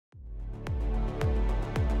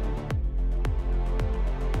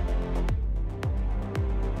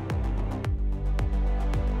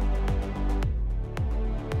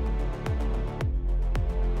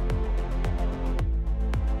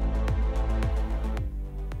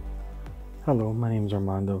Hello, my name is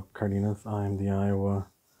Armondo Cardenas. I am the Iowa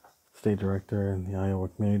State Director and the Iowa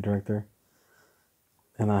Community Director,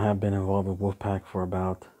 and I have been involved with Wolf-PAC for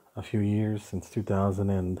about a few years, since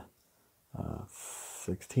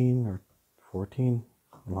 2016 or 14,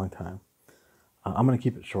 a long time. I'm going to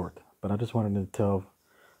keep it short, but I just wanted to tell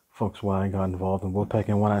folks why I got involved in Wolf-PAC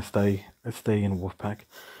and when I stay in Wolf-PAC.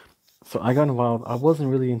 So I got involved. I wasn't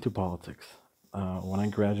really into politics. When I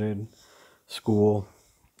graduated school,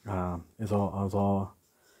 I was all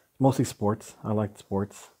mostly sports. I liked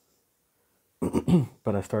sports,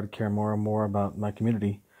 but I started caring more and more about my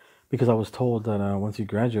community because I was told that once you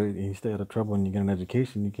graduate and you stay out of trouble and you get an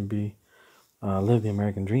education, you can live the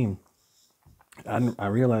American dream. I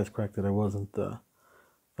realized quick that that wasn't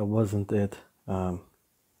it.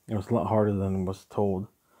 It was a lot harder than was told.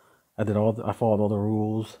 I followed all the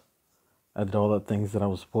rules. I did all the things that I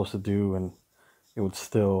was supposed to do, and it would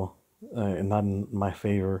still not in my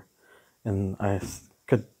favor. And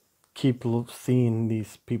could keep seeing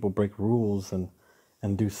these people break rules and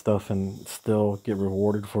do stuff and still get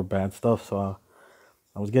rewarded for bad stuff. So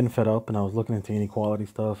I was getting fed up, and I was looking into inequality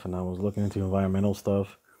stuff, and I was looking into environmental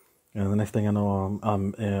stuff. And the next thing I know,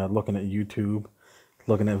 I'm looking at YouTube,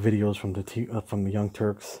 looking at videos from the Young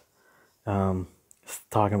Turks,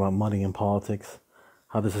 talking about money and politics,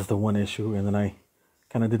 how this is the one issue. And then I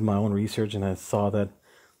kind of did my own research, and I saw that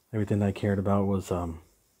everything I cared about was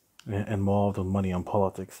involved with money and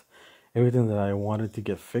politics. Everything that I wanted to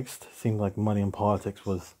get fixed seemed like money and politics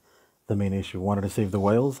was the main issue. I wanted to save the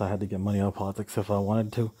whales, I had to get money out of politics. If I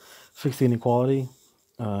wanted to fix the inequality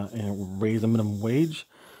and raise the minimum wage,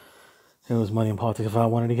 it was money and politics. If I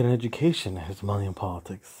wanted to get an education, it was money and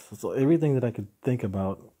politics. So everything that I could think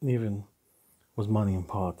about even was money and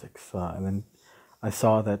politics. And then I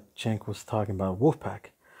saw that Cenk was talking about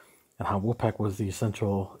Wolf-PAC and how Wolf-PAC was the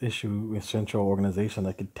essential organization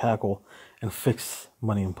that could tackle and fix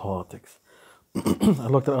money and politics. I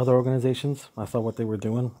looked at other organizations. I saw what they were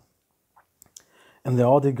doing. And they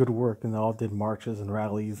all did good work, and they all did marches and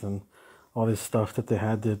rallies and all this stuff that they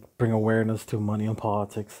had to bring awareness to money and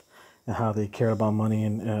politics and how they cared about money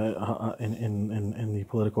in the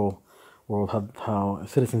political world, how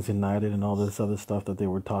Citizens United and all this other stuff that they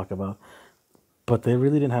would talk about. But they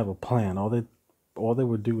really didn't have a plan. All they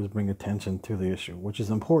would do was bring attention to the issue, which is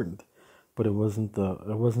important, but there wasn't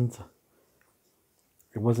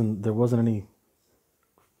any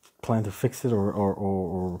plan to fix it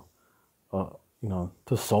or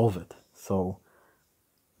to solve it. So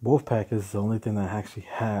Wolf-PAC is the only thing that actually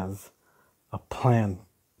has a plan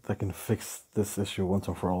that can fix this issue once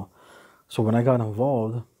and for all. So when I got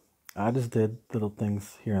involved, I just did little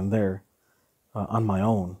things here and there on my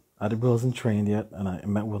own. I wasn't trained yet, and I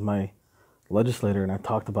met with my legislator, and I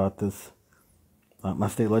talked about this. My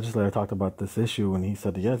state legislator talked about this issue, and he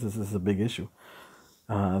said, yes, this is a big issue.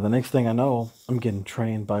 The next thing I know, I'm getting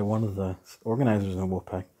trained by one of the organizers in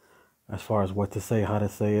Wolf-PAC as far as what to say, how to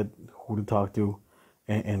say it, who to talk to,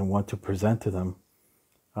 and what to present to them.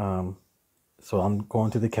 So I'm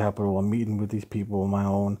going to the Capitol. I'm meeting with these people on my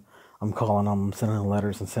own. I'm calling them, I'm sending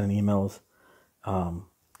letters and sending emails. And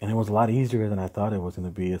it was a lot easier than I thought it was going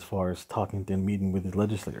to be as far as talking and meeting with the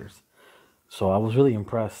legislators. So I was really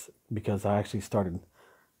impressed because I actually started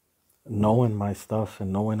knowing my stuff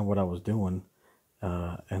and knowing what I was doing.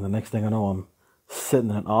 And the next thing I know, I'm sitting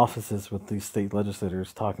in offices with these state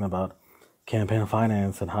legislators talking about campaign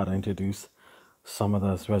finance and how to introduce some of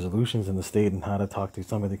those resolutions in the state and how to talk to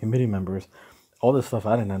some of the committee members. All this stuff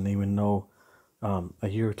I didn't even know a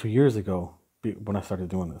year or 2 years ago when I started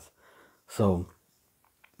doing this. So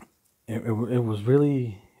it was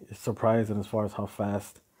really surprising as far as how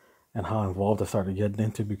fast and how involved I started getting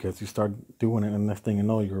into, because you start doing it and next thing you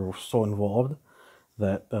know, you're so involved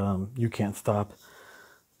that you can't stop.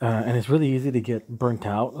 And it's really easy to get burnt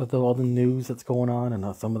out with all the news that's going on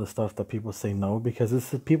and some of the stuff that people say no, because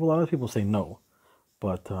a lot of people say no.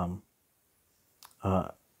 But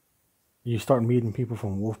you start meeting people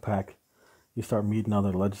from Wolf-PAC, you start meeting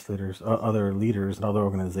other legislators, other leaders and other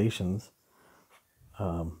organizations,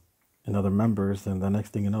 and other members, and the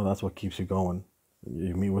next thing you know, that's what keeps you going.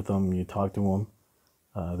 You meet with them, you talk to them,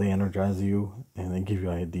 they energize you, and they give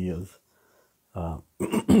you ideas. So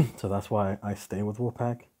that's why I stay with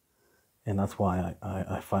Wolf-PAC, and that's why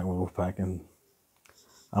I fight with Wolf-PAC, and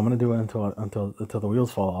I'm gonna do it until the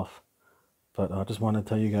wheels fall off. But I just want to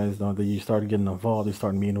tell you guys though that you started getting involved, you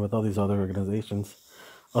start meeting with all these other organizations,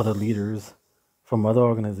 other leaders from other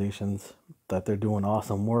organizations, that they're doing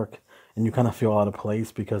awesome work, and you kind of feel out of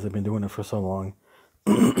place because they've been doing it for so long.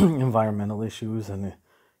 Environmental issues and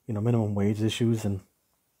minimum wage issues, and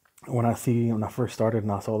when I first started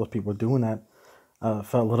and I saw those people doing that,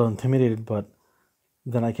 felt a little intimidated, but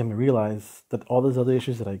then I came to realize that all those other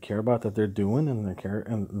issues that I care about that they're doing and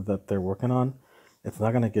that they're working on, it's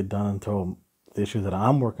not gonna get done until the issue that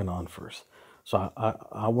I'm working on first. So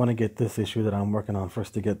I want to get this issue that I'm working on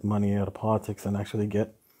first to get money out of politics and actually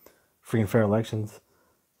get free and fair elections.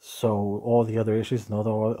 So all the other issues and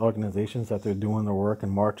other organizations that they're doing their work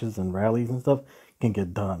and marches and rallies and stuff can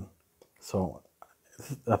get done. So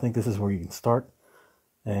I think this is where you can start.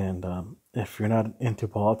 And if you're not into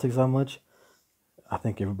politics that much, I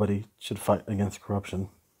think everybody should fight against corruption.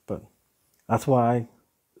 But that's why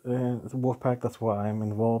the Wolf-PAC, that's why I'm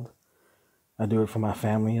involved. I do it for my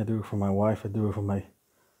family, I do it for my wife, I do it for my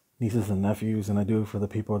nieces and nephews, and I do it for the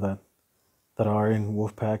people that are in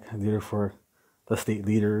Wolf-PAC. I do it for the state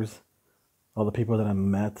leaders, all the people that I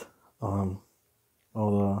met, all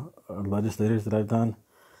the legislators that I've done.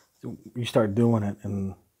 You start doing it,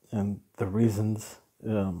 and the reasons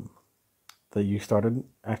that you started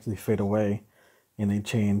actually fade away, and they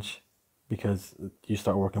change because you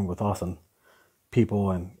start working with awesome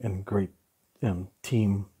people and great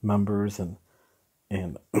team members and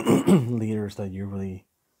leaders that you really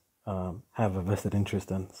have a vested interest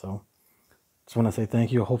in. So just want to say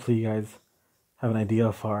thank you. Hopefully you guys have an idea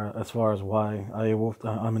as far as why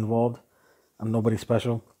I'm involved. I'm nobody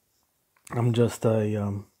special. I'm just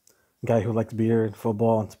a guy who likes beer and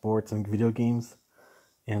football and sports and video games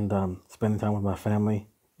and spending time with my family.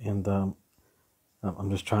 And I'm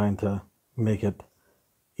just trying to make it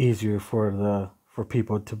easier for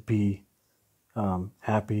people to be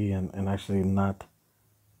happy and actually not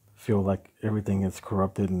feel like everything is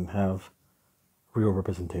corrupted and have real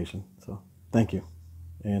representation. So thank you,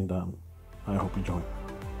 and I hope you join.